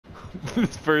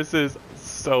This verse is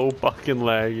so fucking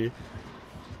laggy.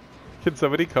 Can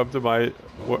somebody come to my...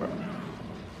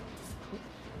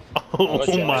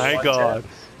 Oh my god.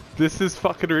 This is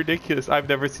fucking ridiculous. I've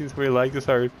never seen somebody lag this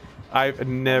hard. I've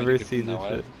never seen this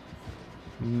shit.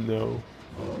 No.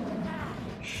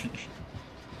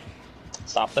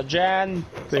 Stop the gen!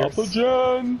 Stop the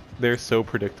gen! They're so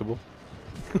predictable.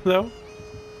 No?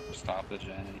 Stop the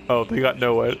gen. Oh, they got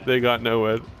no wet. They got no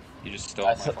wet. You just stole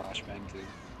my flashbang too.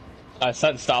 I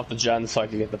said stop the gen so I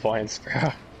could get the points,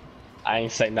 bro. I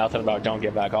ain't saying nothing about don't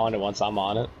get back on it once I'm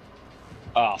on it.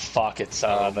 Oh fuck, it's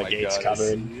the gate's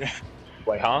covered.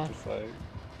 Wait, huh?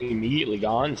 Immediately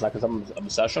gone? It's like some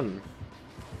obsession.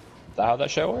 Is that how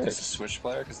that shit works? It's a Switch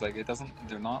player, because like it doesn't,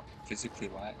 they're not physically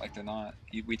like they're not,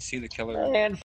 we'd see the killer. Man,